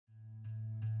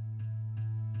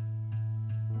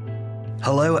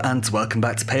Hello and welcome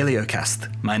back to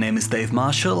Paleocast. My name is Dave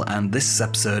Marshall and this is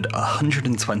episode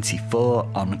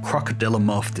 124 on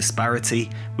Crocodylomorph disparity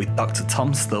with Dr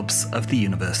Tom Stubbs of the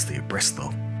University of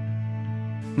Bristol.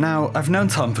 Now, I've known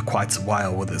Tom for quite a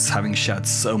while, with us having shared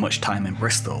so much time in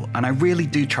Bristol, and I really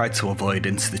do try to avoid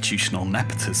institutional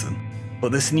nepotism,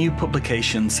 but this new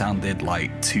publication sounded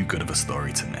like too good of a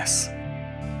story to miss.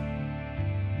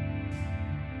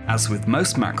 As with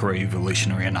most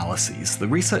macroevolutionary analyses, the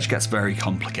research gets very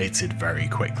complicated very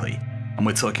quickly, and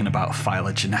we're talking about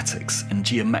phylogenetics and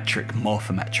geometric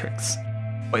morphometrics.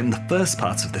 But in the first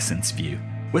part of this interview,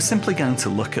 we're simply going to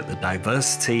look at the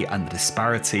diversity and the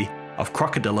disparity of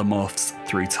crocodylomorphs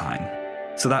through time.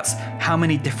 So that's how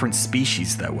many different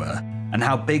species there were, and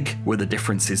how big were the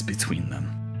differences between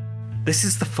them. This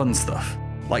is the fun stuff.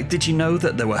 Like, did you know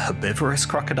that there were herbivorous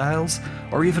crocodiles,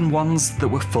 or even ones that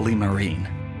were fully marine?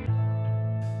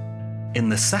 In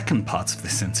the second part of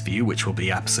this interview, which will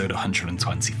be episode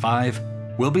 125,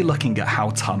 we'll be looking at how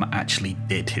Tom actually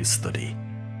did his study.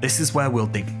 This is where we'll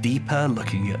dig deeper,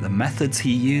 looking at the methods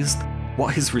he used,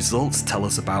 what his results tell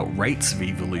us about rates of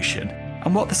evolution,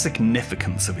 and what the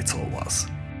significance of it all was.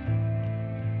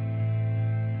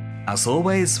 As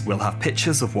always, we'll have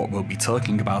pictures of what we'll be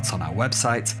talking about on our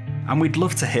website, and we'd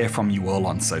love to hear from you all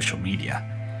on social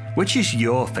media. Which is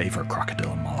your favourite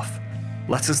crocodylomorph?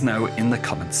 Let us know in the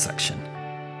comments section.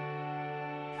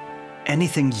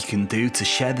 Anything you can do to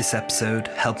share this episode,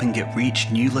 helping it reach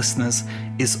new listeners,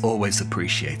 is always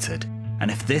appreciated.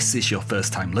 And if this is your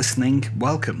first time listening,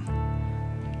 welcome.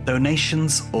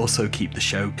 Donations also keep the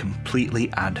show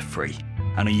completely ad-free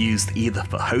and are used either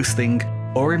for hosting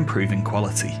or improving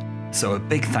quality. So a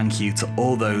big thank you to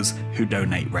all those who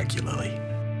donate regularly.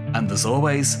 And as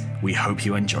always, we hope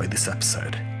you enjoy this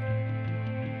episode.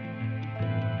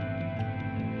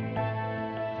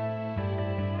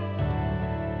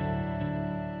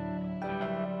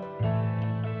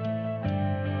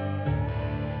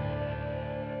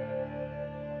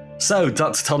 So,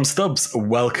 Dr. Tom Stubbs,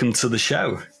 welcome to the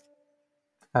show.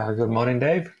 Good morning,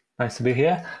 Dave. Nice to be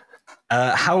here.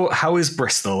 How is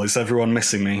Bristol? Is everyone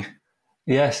missing me?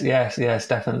 Yes,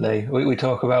 definitely. We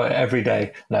talk about it every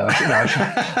day. No,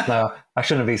 I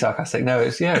shouldn't be sarcastic. No,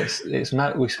 it's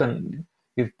mad.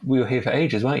 We were here for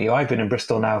ages, weren't you? I've been in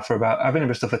Bristol now I've been in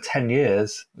Bristol for 10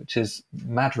 years, which is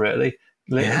mad, really.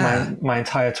 Yeah. My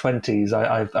entire 20s,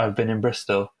 I've been in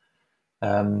Bristol.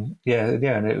 And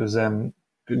it was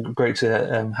great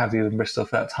to have you in Bristol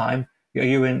for that time.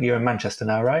 You're in Manchester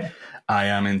now, right? I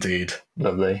am indeed.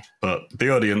 Lovely. But the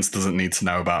audience doesn't need to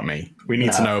know about me. We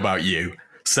need to know about you.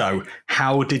 So,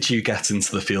 how did you get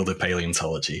into the field of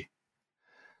paleontology?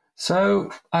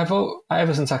 So,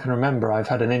 ever since I can remember, I've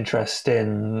had an interest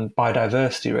in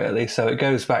biodiversity, really. So it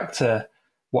goes back to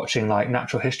watching like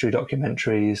natural history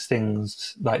documentaries,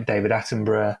 things like David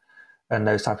Attenborough and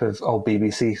those type of old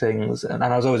BBC things. And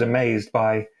I was always amazed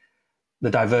by the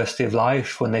diversity of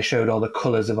life when they showed all the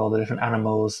colours of all the different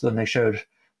animals, when they showed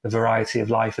the variety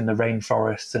of life in the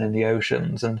rainforests and in the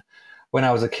oceans. And when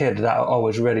I was a kid, that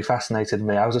always really fascinated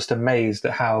me. I was just amazed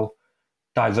at how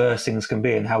diverse things can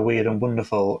be and how weird and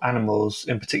wonderful animals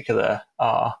in particular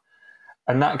are.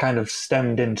 And that kind of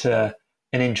stemmed into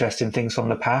an interest in things from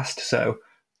the past. So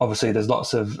obviously there's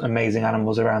lots of amazing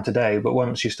animals around today, but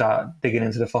once you start digging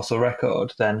into the fossil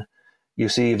record, then you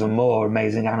see even more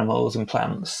amazing animals and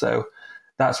plants. So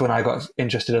that's when I got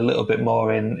interested a little bit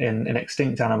more in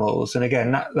extinct animals. And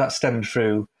again, that stemmed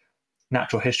through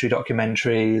natural history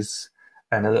documentaries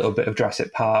and a little bit of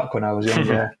Jurassic Park when I was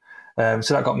younger.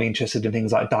 So that got me interested in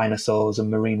things like dinosaurs and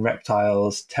marine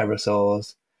reptiles,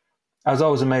 pterosaurs. I was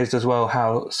always amazed as well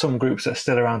how some groups that are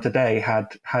still around today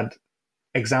had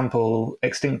example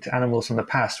extinct animals from the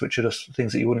past, which are just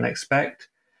things that you wouldn't expect.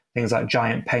 Things like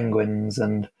giant penguins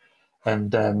and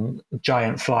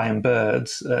giant flying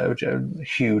birds, which are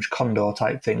huge condor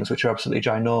type things, which are absolutely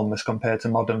ginormous compared to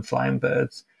modern flying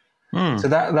birds. So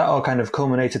that all kind of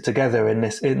culminated together in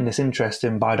this interest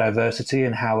in biodiversity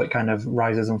and how it kind of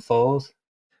rises and falls.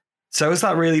 So has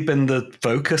that really been the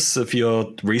focus of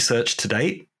your research to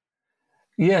date?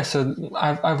 Yeah, so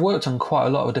I've worked on quite a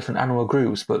lot of different animal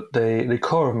groups, but the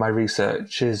core of my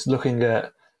research is looking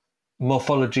at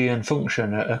morphology and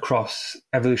function across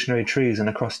evolutionary trees and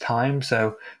across time.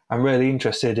 So I'm really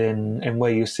interested in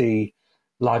where you see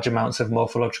large amounts of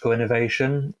morphological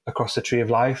innovation across the tree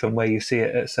of life and where you see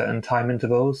it at certain time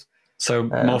intervals. So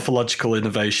morphological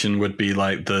innovation would be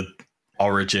like the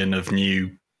origin of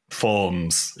new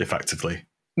forms, effectively.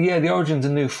 Yeah, the origins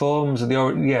of new forms,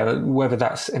 whether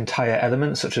that's entire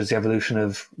elements such as the evolution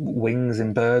of wings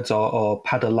in birds or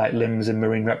paddle-like limbs in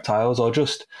marine reptiles, or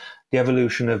just the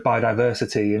evolution of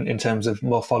biodiversity in terms of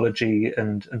morphology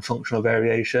and functional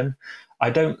variation. I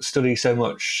don't study so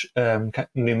much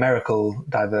numerical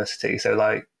diversity, so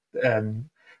like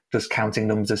just counting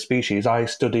numbers of species. I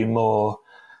study more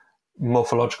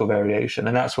morphological variation,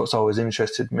 and that's what's always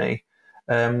interested me.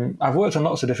 I've worked on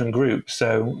lots of different groups.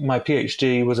 So my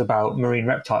PhD was about marine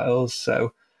reptiles.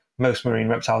 So most marine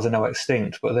reptiles are now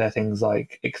extinct, but they're things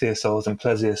like ichthyosaurs and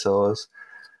plesiosaurs.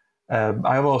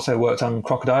 I've also worked on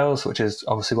crocodiles, which is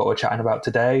obviously what we're chatting about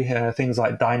today. Things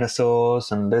like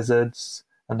dinosaurs and lizards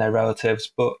and their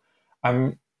relatives. But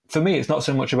for me, it's not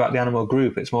so much about the animal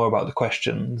group. It's more about the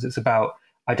questions. It's about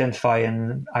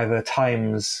identifying either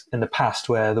times in the past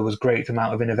where there was great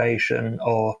amount of innovation,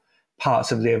 or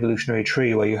parts of the evolutionary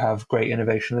tree where you have great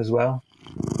innovation as well.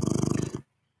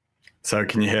 So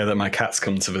can you hear that my cat's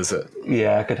come to visit?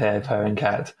 Yeah, I could hear a purring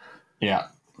cat. Yeah,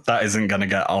 that isn't going to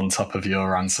get on top of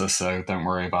your answer, so don't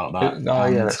worry about that.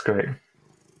 Yeah, that's great.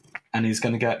 And he's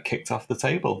going to get kicked off the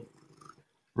table.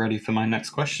 Ready for my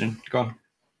next question. Go on.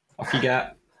 Off you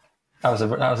get. That was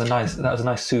a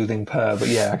nice soothing purr, but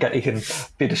yeah, I get it can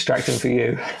be distracting for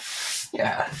you.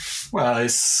 Yeah. Well,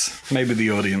 maybe the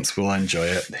audience will enjoy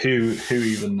it. Who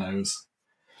even knows?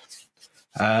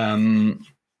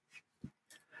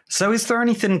 So is there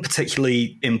anything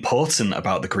particularly important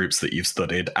about the groups that you've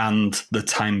studied and the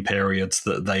time periods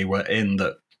that they were in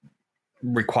that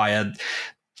required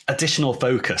additional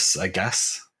focus, I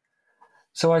guess?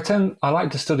 So I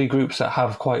like to study groups that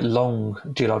have quite long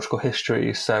geological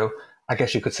histories. So I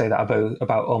guess you could say that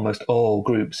about almost all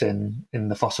groups in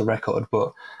the fossil record.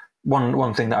 But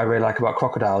one thing that I really like about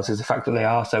crocodiles is the fact that they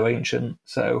are so ancient.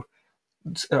 So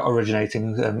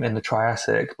originating in the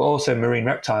Triassic, but also marine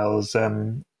reptiles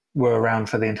were around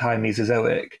for the entire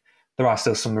Mesozoic. There are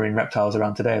still some marine reptiles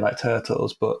around today, like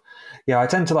turtles. But yeah, I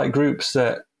tend to like groups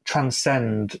that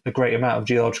transcend a great amount of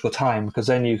geological time, because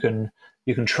then you can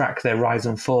track their rise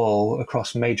and fall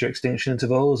across major extinction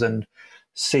intervals and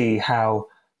see how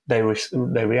they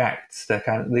react,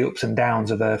 the ups and downs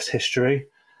of Earth's history.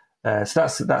 So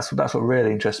that's what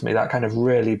really interests me, that kind of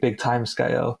really big time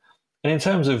scale. And in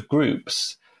terms of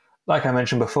groups, like I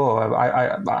mentioned before,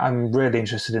 I'm really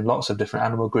interested in lots of different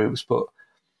animal groups, but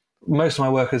most of my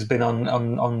work has been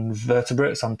on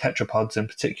vertebrates, on tetrapods in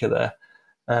particular.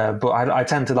 But I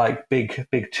tend to like big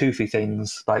toothy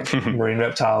things like marine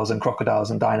reptiles and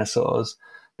crocodiles and dinosaurs,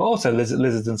 but also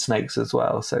lizards and snakes as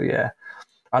well. So yeah,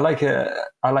 I like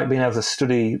being able to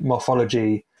study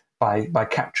morphology by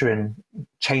capturing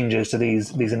changes to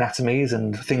these anatomies,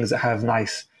 and things that have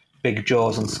nice big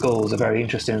jaws and skulls are very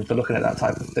interesting for looking at that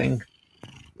type of thing.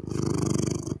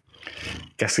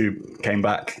 Guess who came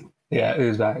back? Yeah,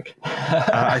 who's back?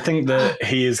 I think that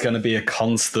he is going to be a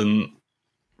constant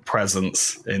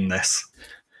presence in this.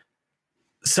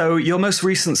 So your most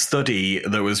recent study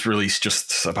that was released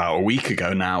just about a week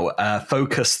ago now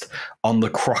focused on the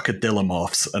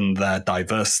crocodylomorphs and their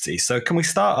diversity. So can we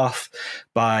start off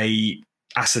by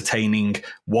ascertaining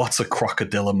what a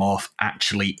crocodylomorph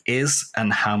actually is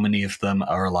and how many of them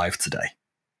are alive today?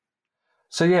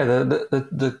 So yeah,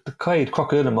 the clade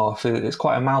crocodylomorph is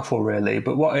quite a mouthful really,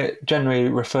 but what it generally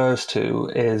refers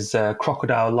to is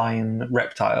crocodile line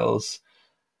reptiles.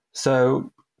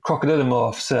 So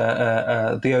crocodylomorphs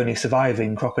are the only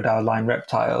surviving crocodile line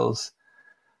reptiles.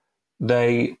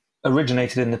 They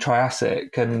originated in the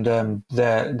Triassic, and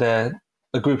they're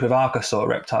a group of archosaur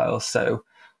reptiles. So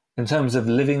in terms of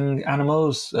living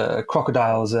animals,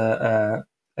 crocodiles are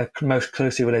most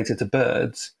closely related to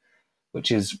birds,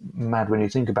 which is mad when you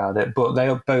think about it. But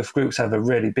both groups have a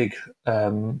really big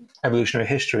evolutionary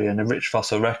history and a rich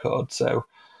fossil record. So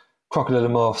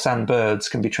crocodylomorphs and birds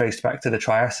can be traced back to the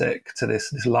Triassic, to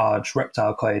this large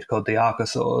reptile clade called the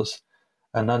archosaurs.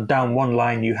 And then down one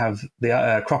line you have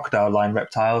the crocodile line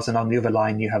reptiles, and on the other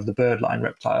line you have the bird line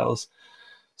reptiles.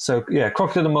 So yeah,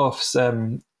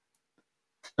 crocodylomorphs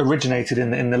originated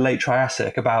in the late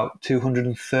Triassic about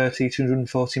 230,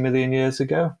 240 million years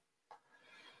ago.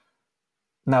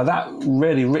 Now that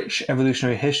really rich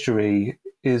evolutionary history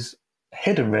is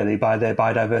hidden really by their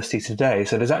biodiversity today.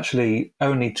 So there's actually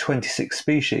only 26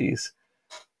 species.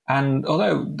 And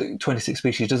although 26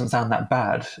 species doesn't sound that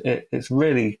bad, it's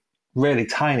really, really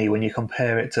tiny when you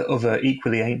compare it to other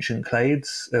equally ancient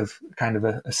clades of kind of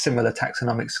a similar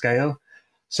taxonomic scale.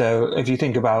 So if you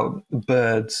think about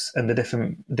birds and the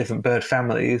different bird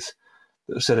families,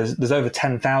 so there's over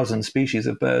 10,000 species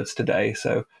of birds today.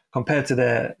 So compared to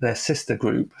their sister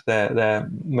group, their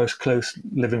most close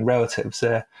living relatives,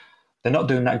 they're not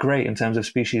doing that great in terms of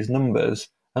species numbers.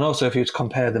 And also, if you were to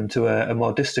compare them to a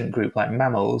more distant group like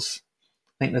mammals,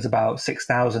 I think there's about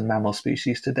 6,000 mammal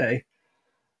species today.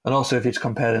 And also, if you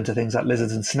compare them to things like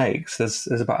lizards and snakes, there's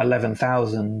about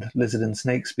 11,000 lizard and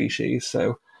snake species.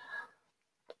 So,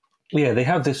 yeah, they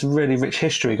have this really rich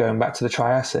history going back to the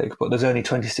Triassic, but there's only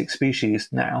 26 species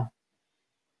now.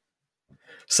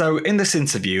 So in this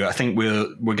interview, I think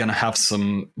we're going to have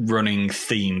some running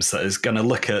themes that is going to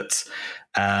look at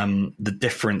the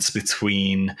difference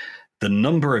between the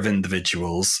number of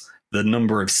individuals, the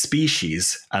number of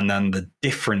species, and then the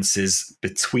differences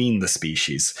between the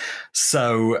species.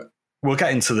 So we'll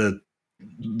get into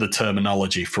the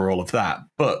terminology for all of that.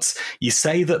 But you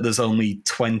say that there's only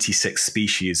 26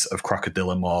 species of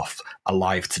Crocodylomorph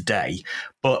alive today,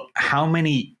 but how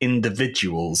many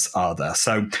individuals are there?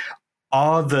 So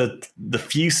are the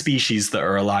few species that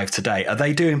are alive today, are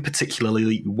they doing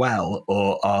particularly well,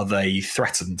 or are they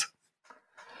threatened?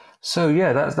 So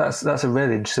yeah, that's a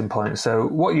really interesting point. So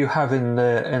what you have in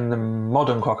the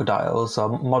modern crocodiles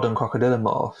or modern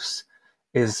crocodylomorphs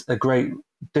is a great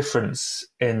difference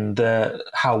in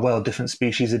how well different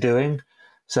species are doing.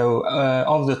 So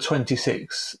of the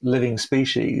 26 living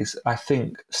species, I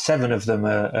think 7 of them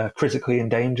are critically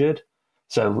endangered.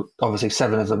 So obviously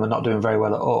 7 of them are not doing very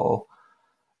well at all.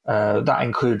 That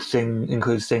includes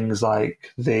things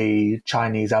like the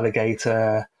Chinese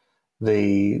alligator,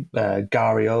 the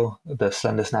gharial, the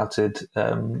slender-snouted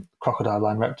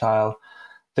crocodile-line reptile,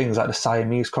 things like the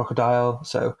Siamese crocodile.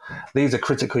 So these are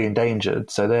critically endangered.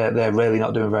 So they're really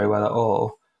not doing very well at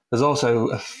all. There's also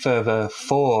a further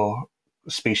 4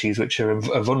 species which are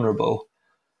vulnerable.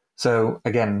 So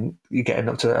again, you're getting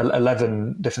up to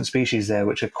 11 different species there,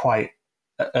 which are quite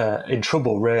in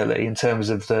trouble, really, in terms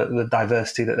of the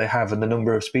diversity that they have and the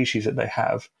number of species that they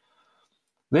have.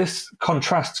 This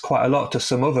contrasts quite a lot to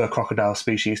some other crocodile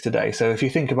species today. So if you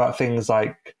think about things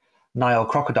like Nile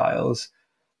crocodiles,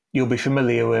 you'll be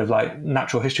familiar with like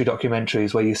natural history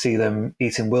documentaries where you see them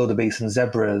eating wildebeest and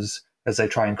zebras as they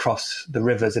try and cross the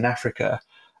rivers in Africa.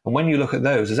 And when you look at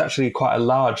those, there's actually quite a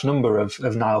large number of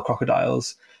Nile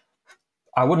crocodiles.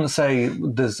 I wouldn't say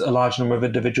there's a large number of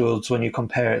individuals when you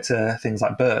compare it to things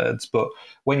like birds, but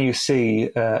when you see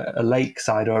a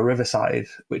lakeside or a riverside,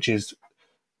 which is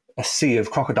a sea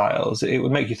of crocodiles, it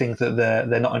would make you think that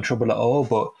they're not in trouble at all,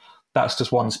 but that's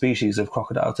just one species of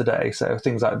crocodile today. So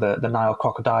things like the Nile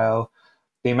crocodile,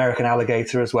 the American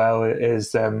alligator as well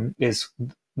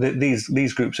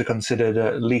these groups are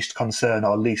considered least concern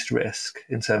or least risk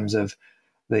in terms of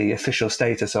the official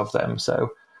status of them.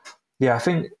 So yeah, I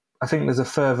think there's a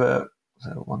further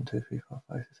 1, 2, 3, 4,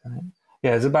 5, 6, 7, 8.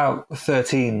 Yeah, there's about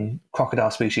 13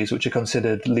 crocodile species which are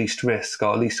considered least risk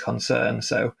or least concern.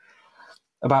 So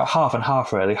about half and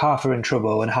half, really. Half are in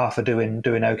trouble and half are doing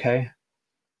okay.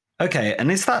 Okay,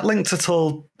 and is that linked at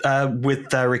all with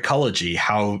their ecology,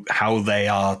 how they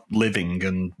are living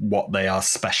and what they are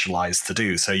specialized to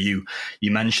do? So you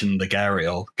mentioned the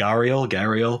gharial,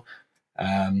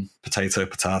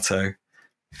 potato.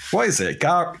 What is it?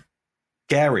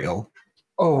 Gharial?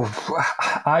 Oh,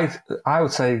 I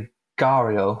would say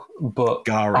gharial, but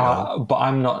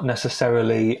I'm not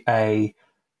necessarily a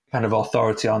kind of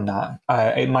authority on that.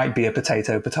 It might be a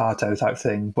potato type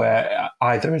thing where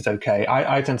either is okay.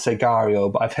 I tend to say gharial,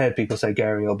 but I've heard people say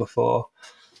gharial before.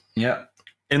 Yeah.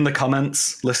 In the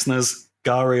comments, listeners,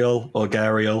 gharial or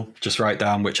gharial, just write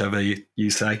down whichever you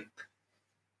say.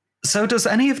 So does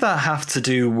any of that have to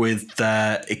do with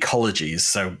their ecologies?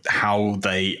 So how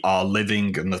they are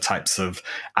living and the types of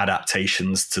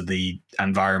adaptations to the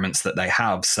environments that they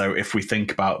have? So if we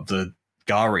think about the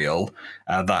gharial,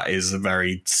 that is a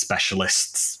very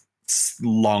specialist,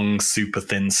 long, super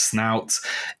thin snout.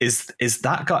 Is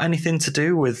that got anything to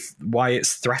do with why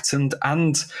it's threatened?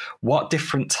 And what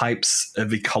different types of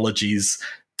ecologies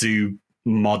do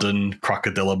modern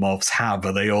crocodylomorphs have?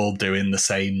 Are they all doing the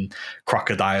same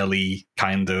crocodile-y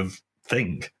kind of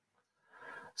thing?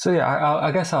 So yeah,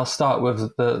 I guess I'll start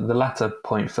with the latter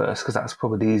point first, because that's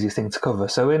probably the easiest thing to cover.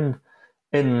 So in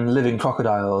living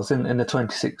crocodiles, in the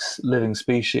 26 living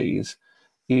species,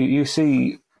 you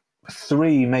see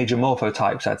 3 major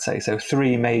morphotypes, I'd say. So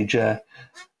 3 major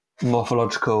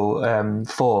morphological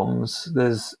forms.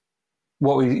 There's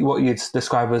what you'd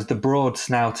describe as the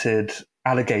broad-snouted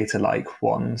alligator-like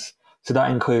ones. So that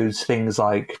includes things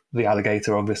like the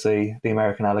alligator, obviously, the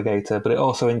American alligator, but it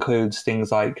also includes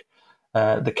things like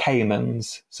the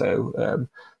caimans, so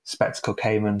spectacle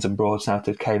caimans and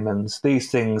broad-snouted caimans.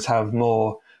 These things have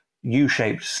more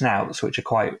U-shaped snouts, which are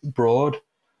quite broad.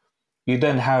 You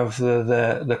then have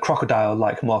the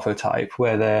crocodile-like morphotype,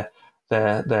 where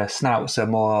their snouts are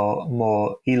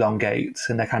more elongate,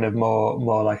 and they're kind of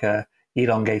more like a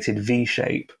elongated V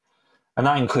shape, and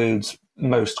that includes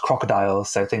most crocodiles,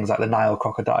 so things like the Nile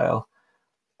crocodile.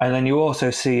 And then you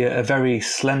also see a very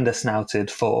slender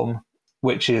snouted form,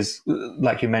 which is,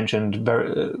 like you mentioned,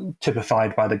 very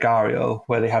typified by the gharial,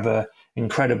 where they have a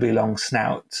incredibly long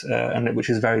snout, and which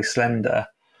is very slender.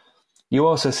 You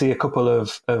also see a couple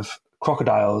of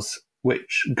crocodiles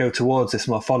which go towards this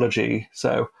morphology.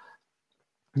 So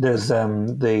there's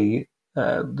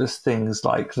there's things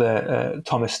like the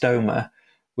Tomistoma,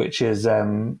 which is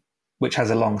which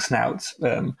has a long snout,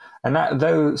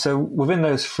 and so within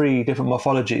those three different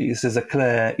morphologies, there's a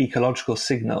clear ecological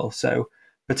signal. So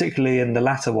particularly in the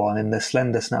latter one, in the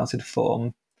slender snouted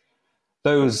form,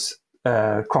 those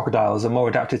crocodiles are more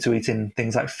adapted to eating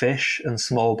things like fish and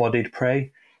small bodied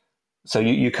prey. So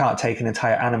you can't take an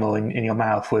entire animal in your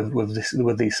mouth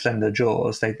with these slender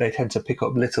jaws. They tend to pick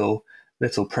up little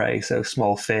prey, so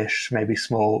small fish, maybe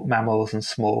small mammals and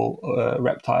small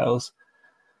reptiles.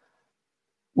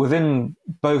 Within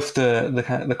both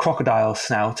the crocodile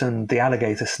snout and the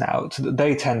alligator snout,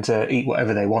 they tend to eat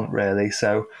whatever they want, really.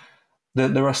 So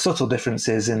there are subtle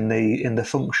differences in the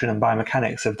function and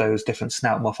biomechanics of those different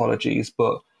snout morphologies,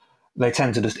 but they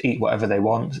tend to just eat whatever they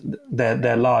want.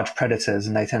 They're large predators,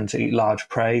 and they tend to eat large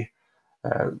prey,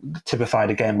 typified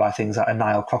again by things like a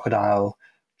Nile crocodile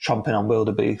chomping on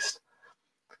wildebeest.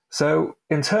 So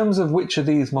in terms of which of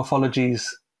these morphologies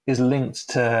is linked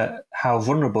to how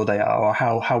vulnerable they are or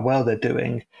how well they're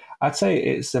doing, I'd say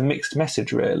it's a mixed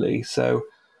message, really. So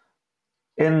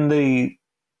in the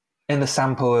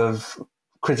sample of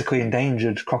critically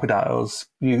endangered crocodiles,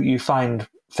 you find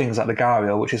things like the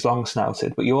gharial, which is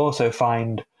long-snouted, but you also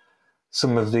find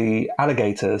some of the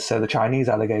alligators, so the Chinese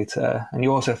alligator, and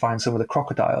you also find some of the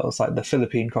crocodiles, like the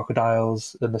Philippine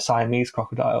crocodiles and the Siamese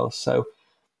crocodiles. So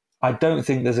I don't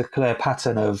think there's a clear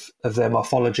pattern of their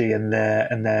morphology and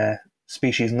their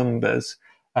species numbers,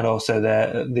 and also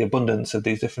the abundance of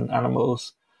these different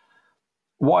animals.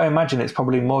 What I imagine it's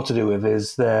probably more to do with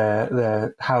is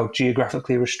how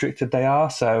geographically restricted they are.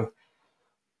 So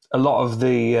a lot of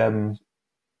the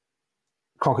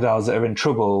crocodiles that are in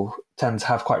trouble tend to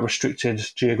have quite restricted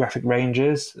geographic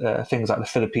ranges. Things like the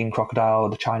Philippine crocodile,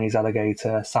 the Chinese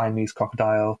alligator, Siamese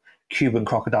crocodile, Cuban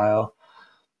crocodile.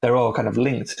 They're all kind of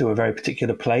linked to a very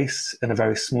particular place in a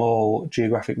very small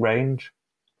geographic range.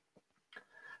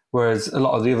 Whereas a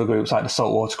lot of the other groups, like the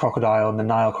saltwater crocodile and the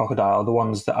Nile crocodile, the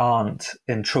ones that aren't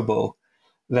in trouble,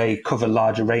 they cover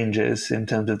larger ranges in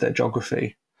terms of their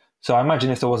geography. So I imagine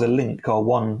if there was a link or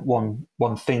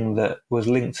one thing that was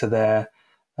linked to their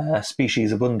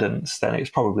species abundance, then it's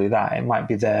probably that. It might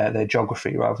be their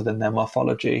geography rather than their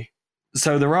morphology.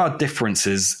 So there are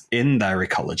differences in their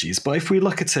ecologies, but if we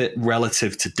look at it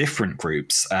relative to different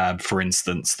groups, for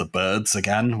instance, the birds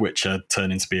again, which are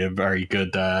turning to be a very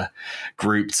good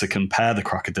group to compare the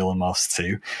crocodylomorphs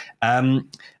to,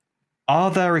 are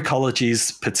their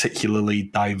ecologies particularly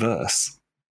diverse?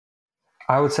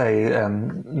 I would say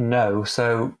no.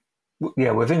 So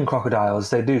yeah, within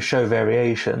crocodiles, they do show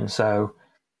variation. So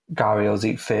gharials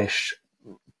eat fish,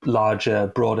 larger,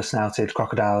 broader snouted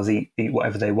crocodiles eat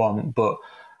whatever they want, but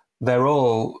they're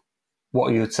all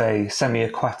what you would say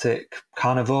semi-aquatic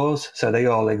carnivores. So they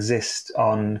all exist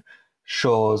on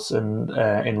shores and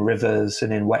in rivers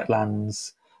and in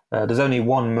wetlands. There's only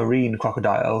one marine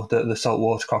crocodile, the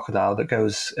saltwater crocodile, that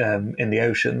goes in the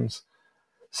oceans.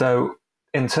 So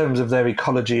in terms of their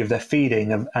ecology, of their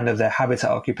feeding and of their habitat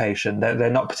occupation,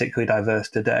 they're not particularly diverse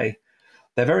today.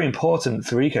 They're very important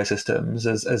for ecosystems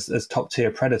as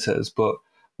top-tier predators, but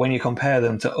when you compare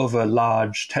them to other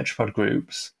large tetrapod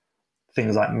groups,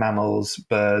 things like mammals,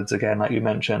 birds, again, like you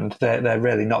mentioned, they're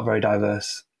really not very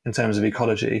diverse in terms of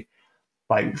ecology.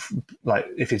 Like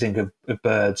if you think of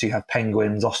birds, you have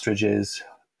penguins, ostriches,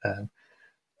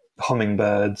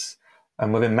 hummingbirds,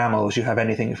 and within mammals, you have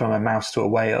anything from a mouse to a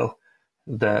whale.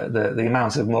 The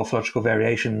amount of morphological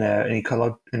variation there and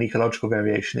ecological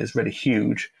variation is really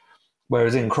huge.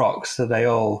 Whereas in crocs, they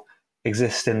all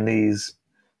exist in these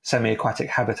semi-aquatic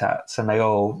habitats, and they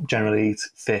all generally eat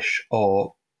fish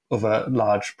or other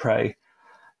large prey.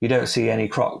 You don't see any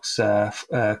crocs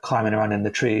climbing around in the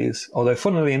trees. Although,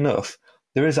 funnily enough,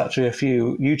 there is actually a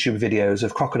few YouTube videos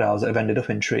of crocodiles that have ended up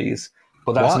in trees.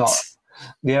 But that's not.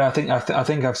 Yeah, I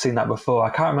think I've seen that before. I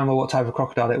can't remember what type of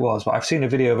crocodile it was, but I've seen a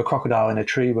video of a crocodile in a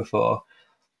tree before,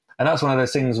 and that's one of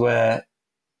those things where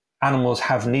animals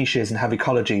have niches and have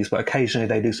ecologies, but occasionally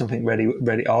they do something really,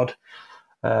 really odd.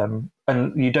 And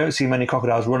you don't see many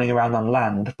crocodiles running around on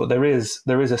land, but there is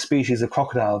a species of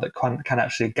crocodile that can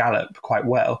actually gallop quite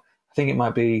well. I think it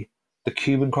might be the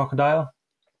Cuban crocodile.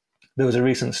 There was a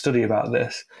recent study about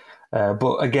this.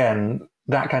 But again,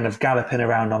 that kind of galloping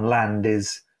around on land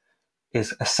is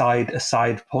is a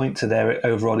side point to their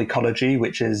overall ecology,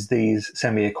 which is these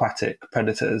semi-aquatic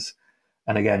predators.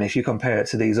 And again, if you compare it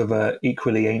to these other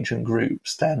equally ancient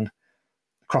groups, then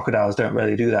crocodiles don't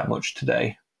really do that much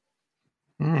today.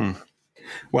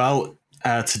 Well,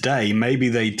 today, maybe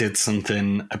they did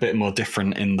something a bit more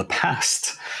different in the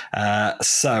past.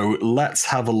 So let's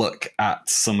have a look at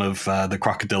some of the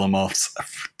crocodylomorphs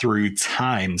through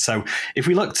time. So if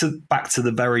we look back to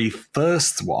the very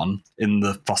first one in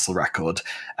the fossil record,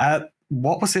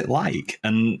 what was it like?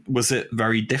 And was it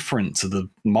very different to the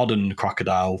modern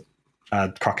crocodilomorphs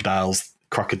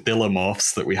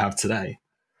that we have today?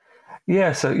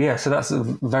 Yeah, so that's a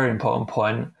very important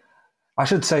point. I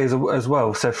should say as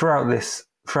well, so throughout this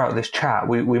chat,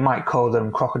 we might call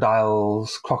them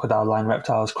crocodiles, crocodile-line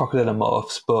reptiles,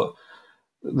 crocodylomorphs, but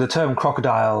the term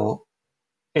crocodile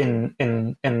in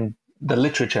the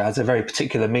literature has a very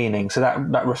particular meaning. So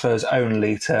that refers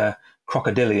only to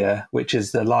crocodilia, which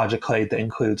is the larger clade that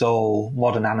includes all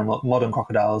modern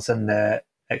crocodiles and their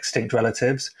extinct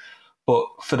relatives. But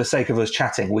for the sake of us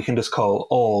chatting, we can just call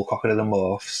all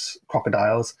crocodylomorphs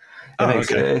crocodiles. Makes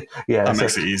it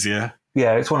easier.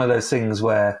 Yeah, it's one of those things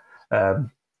where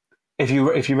if you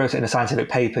wrote it in a scientific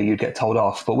paper, you'd get told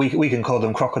off. But we can call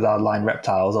them crocodile-line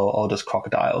reptiles or just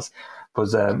crocodiles,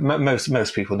 because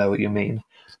most people know what you mean.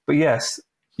 But yes,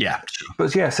 yeah, sure.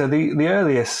 But yeah, so the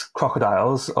earliest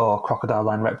crocodiles or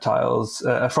crocodile-line reptiles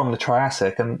are from the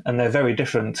Triassic, and they're very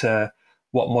different to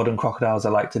what modern crocodiles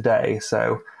are like today.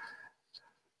 So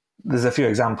there's a few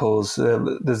examples.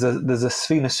 There's a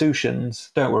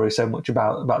Sphenocutians. Don't worry so much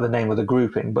about the name of the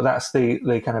grouping, but that's the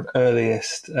kind of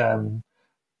earliest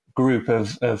group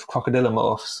of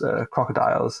crocodylomorphs,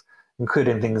 crocodiles,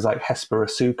 including things like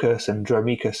Hesperosuchus and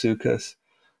Dromaeosuchus.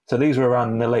 So these were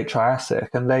around in the late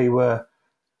Triassic, and they were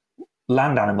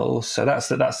land animals. So that's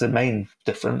the main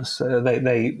difference.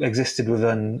 They existed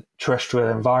within terrestrial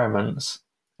environments,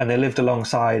 and they lived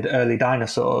alongside early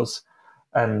dinosaurs,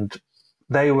 and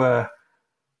they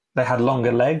had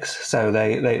longer legs, so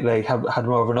they had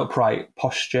more of an upright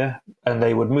posture, and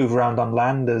they would move around on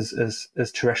land as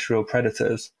terrestrial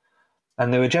predators.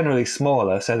 And they were generally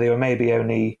smaller, so they were maybe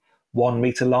only 1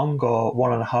 meter long or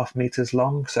 1.5 meters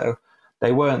long. So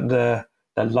they weren't the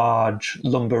large,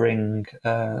 lumbering,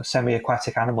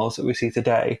 semi-aquatic animals that we see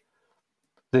today.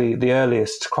 The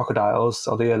earliest crocodiles,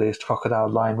 or the earliest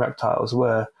crocodile-line reptiles,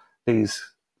 were these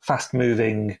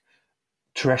fast-moving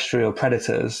terrestrial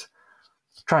predators.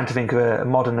 Trying to think of a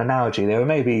modern analogy, they were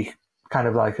maybe kind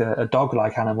of like a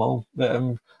dog-like animal,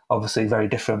 obviously very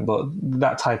different, but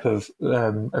that type of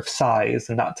size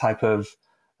and that type of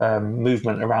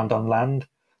movement around on land.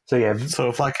 So yeah, sort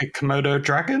of like a Komodo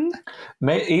dragon,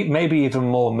 maybe even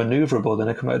more maneuverable than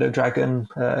a Komodo dragon,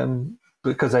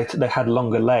 because they had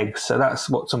longer legs. So that's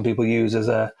what some people use as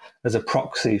a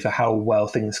proxy for how well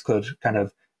things could kind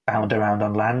of bound around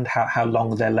on land, how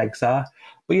long their legs are.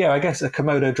 But yeah, I guess a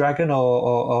Komodo dragon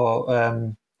or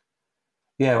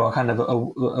kind of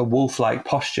a wolf-like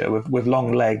posture with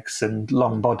long legs and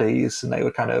long bodies, and they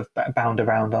would kind of bound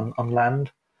around on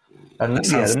land. And that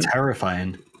sounds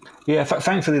terrifying. Yeah,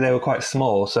 thankfully they were quite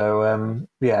small, so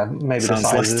maybe sounds the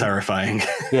size less terrifying.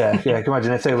 yeah, can you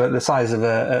imagine if they were the size of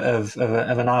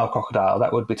a Nile crocodile?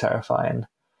 That would be terrifying.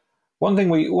 One thing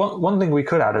we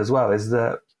could add as well is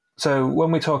that, so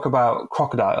when we talk about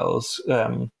crocodiles,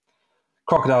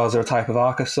 crocodiles are a type of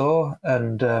archosaur,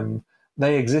 and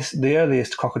they exist. The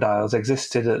earliest crocodiles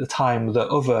existed at the time that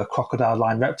other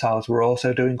crocodile-line reptiles were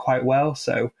also doing quite well.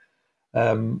 So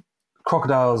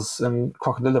crocodiles and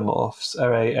crocodylomorphs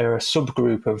are a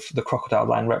subgroup of the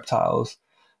crocodile-line reptiles.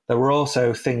 There were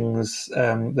also things,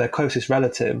 their closest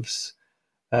relatives,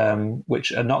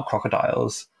 which are not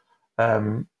crocodiles,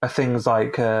 are things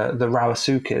like the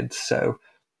Rauisuchids. So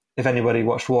if anybody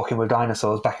watched Walking with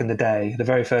Dinosaurs back in the day, the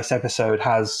very first episode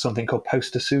has something called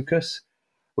Postosuchus,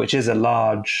 which is a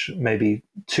large, maybe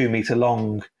 2 meter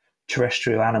long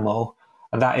terrestrial animal.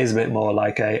 And that is a bit more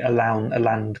like a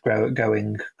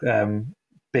land-going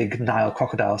big Nile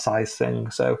crocodile size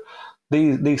thing. So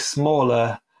these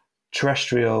smaller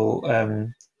terrestrial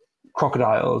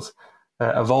crocodiles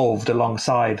evolved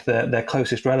alongside their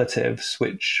closest relatives,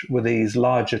 which were these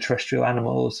larger terrestrial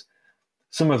animals.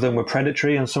 Some of them were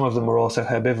predatory and some of them were also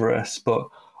herbivorous, but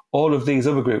all of these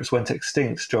other groups went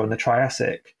extinct during the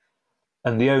Triassic.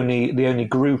 And the only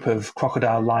group of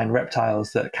crocodile-line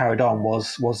reptiles that carried on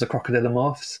was the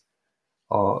crocodylomorphs,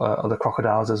 or the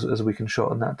crocodiles, as we can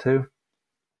shorten that too.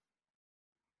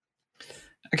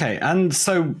 Okay, and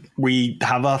so we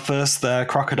have our first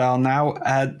crocodile now.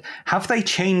 Have they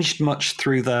changed much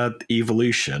through their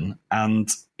evolution? And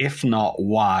if not,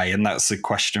 why? And that's a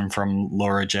question from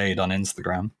Laura Jade on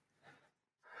Instagram.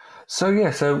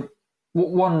 So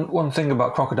one thing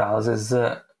about crocodiles is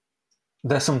that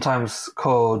they're sometimes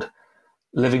called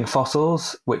living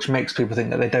fossils, which makes people think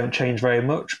that they don't change very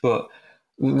much, but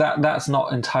that's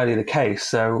not entirely the case.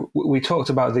 So we talked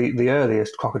about the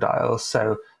earliest crocodiles.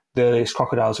 So the earliest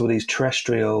crocodiles were these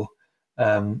terrestrial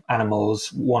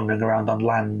animals wandering around on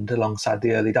land alongside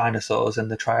the early dinosaurs in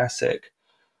the Triassic.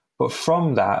 But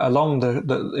from that, along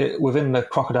within the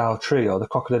crocodile tree or the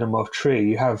crocodylomorph tree,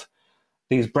 you have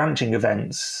these branching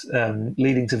events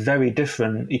leading to very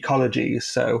different ecologies.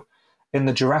 So in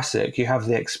the Jurassic, you have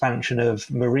the expansion of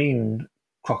marine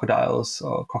crocodiles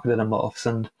or crocodylomorphs,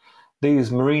 and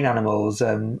these marine animals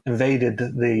invaded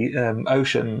the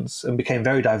oceans and became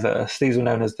very diverse. These were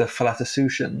known as the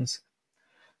phylatocetians.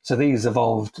 So these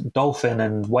evolved dolphin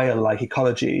and whale-like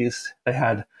ecologies.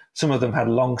 Some of them had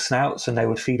long snouts and they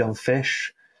would feed on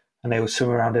fish and they would swim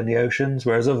around in the oceans,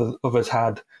 whereas others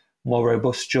had more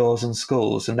robust jaws and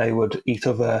skulls and they would eat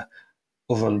other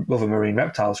marine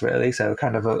reptiles, really. So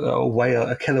kind of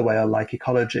a killer whale-like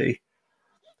ecology.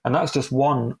 And that's just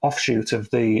one offshoot of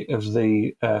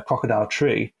the crocodile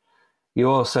tree. You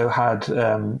also had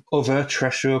other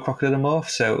terrestrial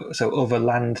crocodylomorphs, so other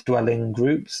land-dwelling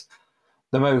groups.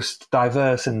 The most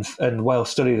diverse and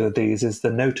well-studied of these is the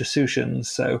notasuchians.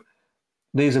 So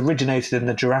these originated in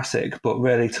the Jurassic, but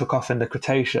really took off in the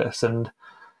Cretaceous, and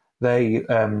they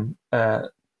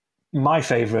my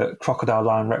favourite crocodile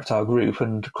line reptile group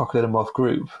and crocodylomorph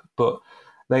group, but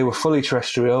they were fully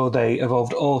terrestrial. They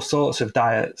evolved all sorts of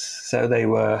diets. So they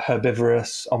were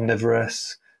herbivorous,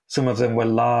 omnivorous. Some of them were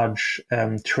large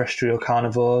terrestrial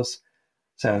carnivores,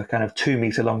 so kind of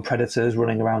 2-meter long predators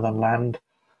running around on land.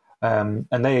 And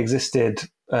they existed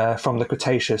from the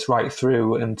Cretaceous right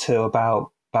through until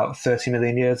about 30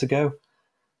 million years ago.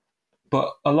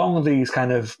 But along these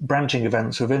kind of branching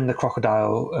events within the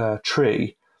crocodile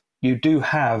tree, you do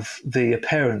have the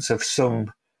appearance of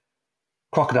some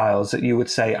crocodiles that you would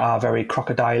say are very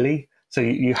crocodile-y. So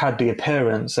you had the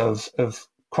appearance of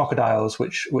crocodiles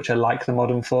which are like the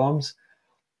modern forms.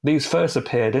 These first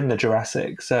appeared in the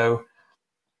Jurassic, so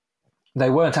they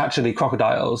weren't actually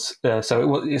crocodiles.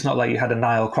 It's not like you had a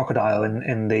Nile crocodile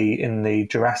in the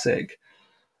Jurassic,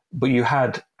 but you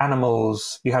had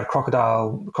animals. You had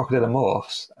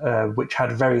crocodylomorphs, which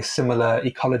had very similar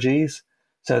ecologies.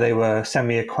 So they were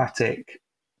semi-aquatic,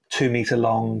 2-meter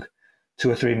long,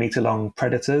 2 or 3 meter long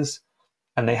predators,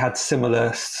 and they had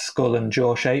similar skull and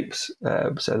jaw shapes.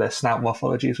 So their snout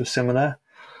morphologies were similar.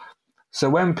 So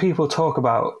when people talk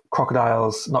about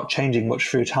crocodiles not changing much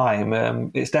through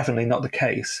time, it's definitely not the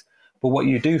case. But what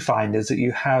you do find is that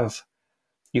you have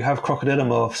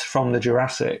crocodylomorphs from the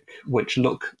Jurassic which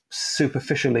look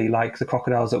superficially like the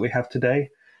crocodiles that we have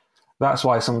today. That's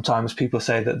why sometimes people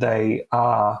say that they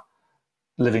are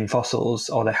living fossils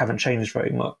or they haven't changed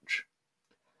very much.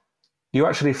 You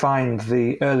actually find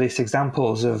the earliest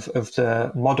examples of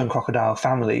the modern crocodile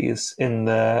families in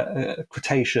the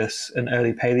Cretaceous and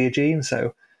early Paleogene.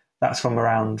 So that's from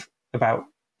around about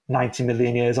 90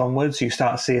 million years onwards. You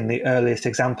start seeing the earliest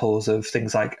examples of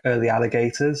things like early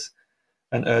alligators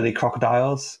and early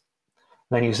crocodiles.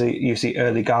 Then you see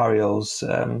early gharials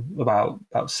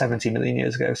about 70 million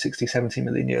years ago, 60, 70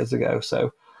 million years ago.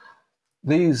 So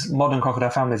these modern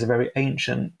crocodile families are very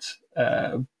ancient,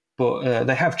 but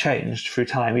they have changed through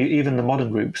time. Even the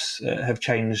modern groups have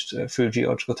changed through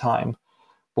geological time.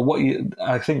 But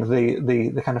I think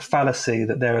the kind of fallacy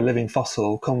that they're a living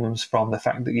fossil comes from the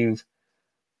fact that you've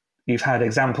had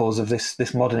examples of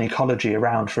this modern ecology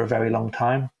around for a very long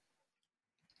time.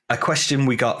 A question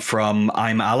we got from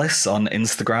I'm Alice on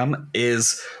Instagram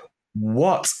is,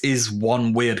 what is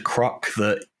one weird croc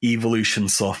that evolution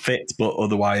saw fit but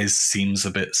otherwise seems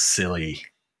a bit silly?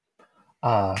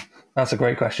 That's a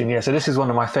great question. Yeah, so this is one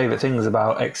of my favourite things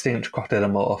about extinct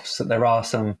crocodylomorphs, that there are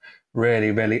some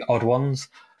really, really odd ones.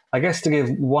 I guess to give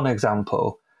one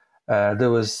example, there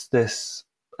was this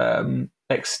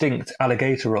extinct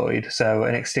alligatoroid, so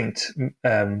an extinct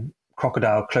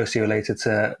crocodile closely related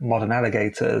to modern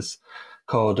alligators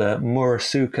called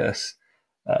Murasuchus,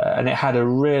 and it had a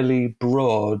really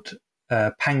broad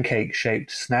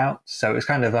pancake-shaped snout. So it's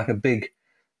kind of like a big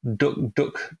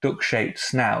duck-shaped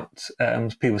snout.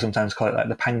 People sometimes call it like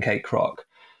the pancake croc.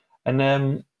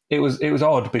 And it was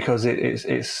odd because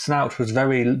its snout was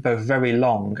both very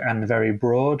long and very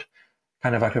broad,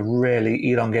 kind of like a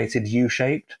really elongated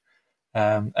U-shaped.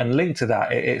 And linked to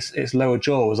that, its lower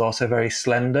jaw was also very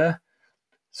slender.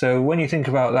 So when you think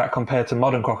about that compared to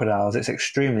modern crocodiles, it's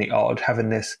extremely odd having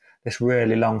this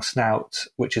really long snout,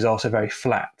 which is also very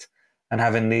flat, and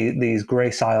having these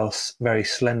gracile, very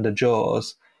slender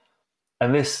jaws.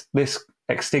 And this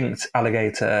extinct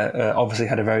alligator obviously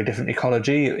had a very different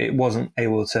ecology. It wasn't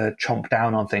able to chomp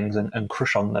down on things and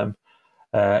crush on them.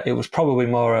 It was probably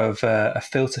more of a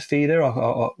filter feeder,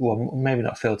 or well, maybe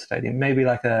not filter feeding, maybe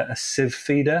like a sieve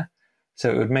feeder. So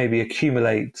it would maybe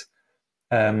accumulate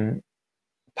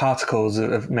particles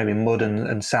of maybe mud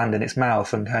and sand in its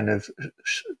mouth and kind of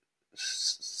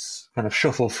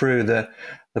shuffle through the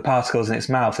particles in its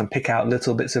mouth and pick out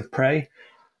little bits of prey.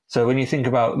 So when you think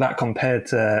about that compared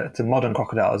to modern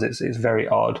crocodiles, it's very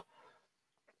odd.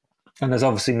 And there's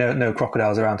obviously no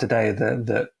crocodiles around today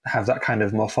that have that kind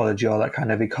of morphology or that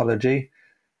kind of ecology.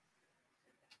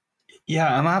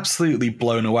 Yeah, I'm absolutely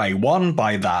blown away. One,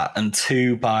 by that, and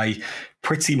two, by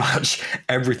pretty much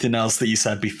everything else that you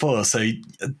said before. So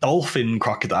dolphin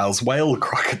crocodiles, whale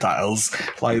crocodiles,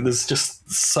 like there's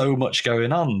just so much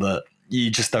going on that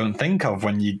you just don't think of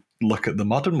when you look at the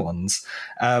modern ones.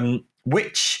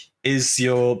 Which is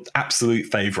your absolute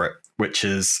favourite? Which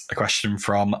is a question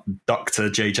from Dr.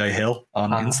 JJ Hill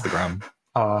on Instagram.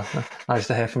 Nice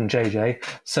to hear from JJ.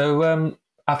 So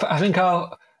I think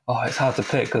it's hard to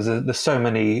pick because there's so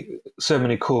many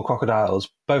cool crocodiles,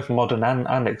 both modern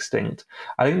and extinct.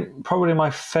 I think probably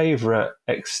my favourite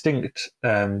extinct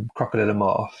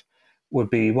crocodylomorph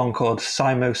would be one called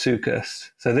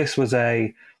Simosuchus. So this was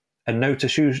a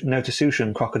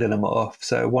Notosuchian crocodylomorph.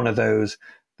 So one of those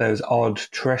odd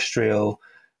terrestrial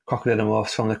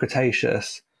crocodylomorphs from the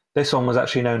Cretaceous. This one was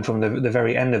actually known from the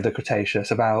very end of the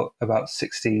Cretaceous, about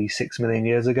 66 million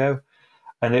years ago.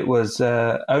 And it was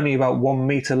only about 1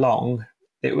 meter long.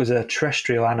 It was a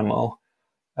terrestrial animal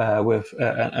with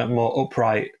a more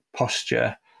upright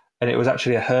posture. And it was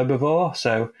actually a herbivore.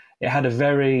 So it had a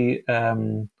very,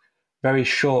 very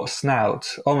short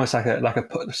snout, almost like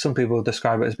some people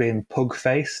describe it as being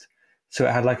pug-faced. So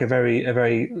it had like a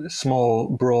very small,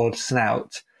 broad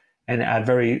snout, and it had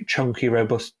very chunky,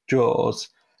 robust jaws.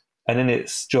 And in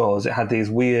its jaws, it had these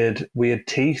weird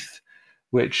teeth,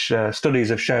 which studies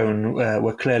have shown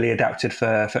were clearly adapted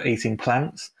for eating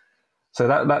plants. So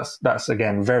that's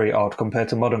again very odd compared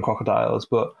to modern crocodiles.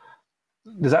 But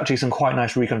there's actually some quite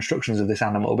nice reconstructions of this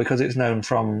animal because it's known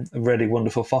from really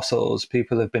wonderful fossils.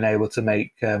 People have been able to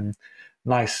make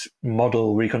nice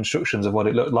model reconstructions of what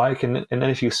it looked like, and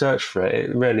if you search for it,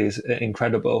 it really is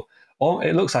incredible. Or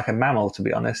it looks like a mammal, to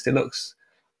be honest. It looks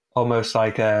almost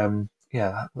like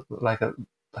like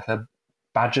a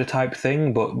badger type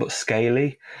thing, but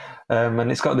scaly,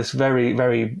 and it's got this very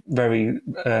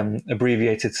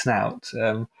abbreviated snout,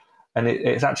 and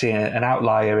it's actually an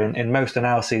outlier in most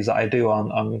analyses that I do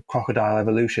on crocodile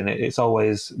evolution. It's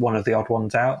always one of the odd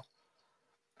ones out.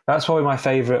 That's probably my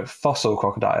favourite fossil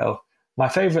crocodile. My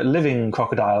favourite living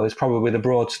crocodile is probably the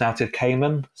broad-snouted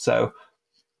caiman. So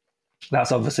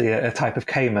that's obviously a type of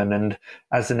caiman, and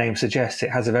as the name suggests, it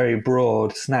has a very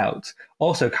broad snout.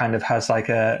 Also kind of has like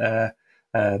a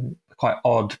quite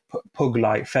odd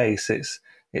pug-like face. Its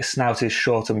snout is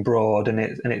short and broad, and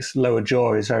its lower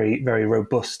jaw is very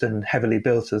robust and heavily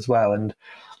built as well. And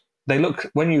they look,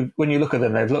 when you look at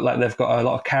them, they look like they've got a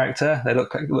lot of character. They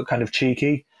look kind of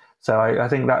cheeky. So I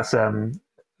think that's a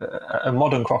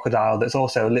modern crocodile that's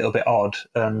also a little bit odd.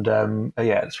 And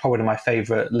it's probably my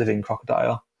favourite living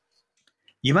crocodile.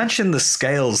 You mentioned the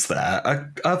scales there.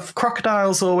 Have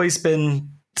crocodiles always been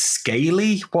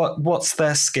scaly? What's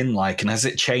their skin like, and has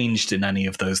it changed in any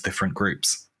of those different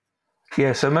groups?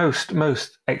 Yeah, so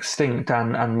most extinct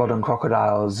and modern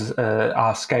crocodiles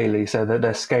are scaly. So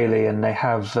they're scaly, and they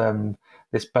have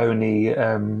this bony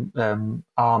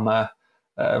armor,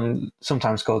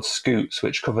 sometimes called scutes,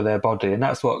 which cover their body, and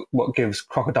that's what gives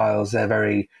crocodiles their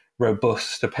very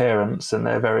robust appearance, and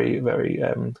they're very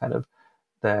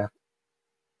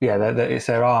it's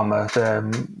their armor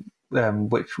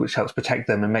which helps protect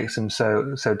them and makes them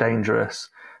so dangerous.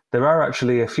 There are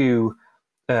actually a few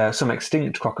some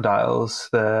extinct crocodiles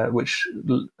which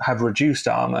have reduced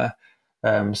armor.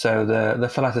 So the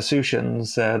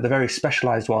Thalattosuchians, the very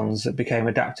specialized ones that became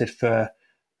adapted for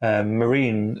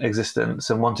marine existence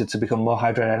and wanted to become more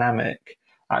hydrodynamic,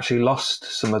 actually lost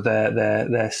some of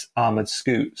their armored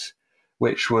scutes,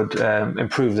 which would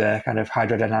improve their kind of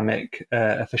hydrodynamic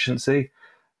efficiency,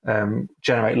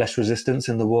 generate less resistance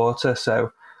in the water.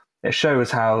 So it shows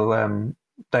how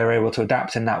they were able to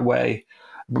adapt in that way.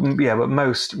 But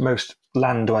most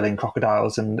land-dwelling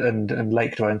crocodiles and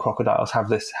lake-dwelling crocodiles have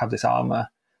this armor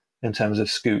in terms of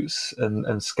scutes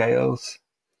and scales.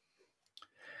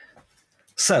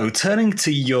 So, turning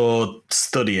to your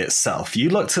study itself, you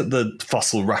looked at the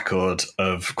fossil record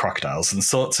of crocodiles and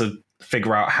sought to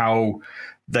figure out how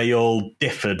they all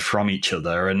differed from each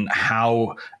other and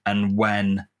how and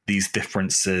when these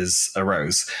differences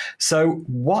arose. So,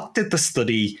 what did the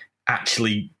study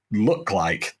actually look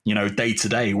like, day to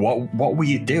day? What were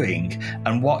you doing,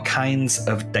 and what kinds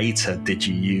of data did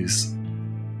you use?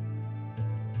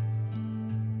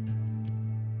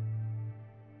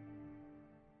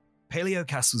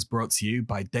 Paleocast was brought to you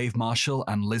by Dave Marshall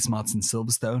and Liz Martin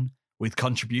Silverstone, with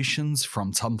contributions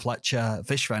from Tom Fletcher,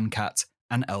 Vish Venkat,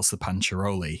 and Elsa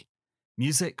Pancharoli.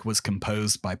 Music was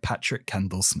composed by Patrick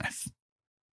Kendall Smith.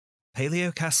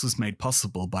 Paleocast was made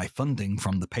possible by funding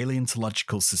from the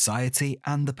Paleontological Society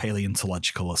and the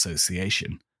Paleontological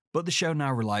Association, but the show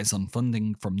now relies on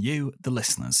funding from you, the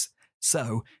listeners.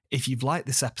 So, if you've liked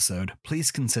this episode,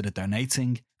 please consider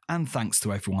donating, and thanks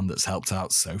to everyone that's helped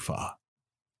out so far.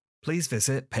 Please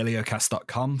visit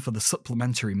paleocast.com for the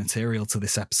supplementary material to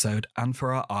this episode and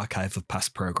for our archive of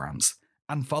past programs,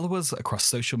 and follow us across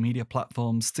social media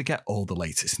platforms to get all the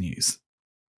latest news.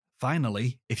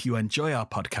 Finally, if you enjoy our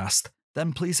podcast,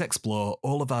 then please explore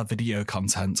all of our video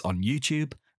content on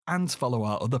YouTube and follow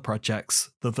our other projects,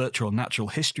 the Virtual Natural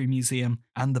History Museum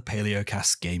and the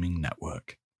Paleocast Gaming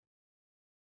Network.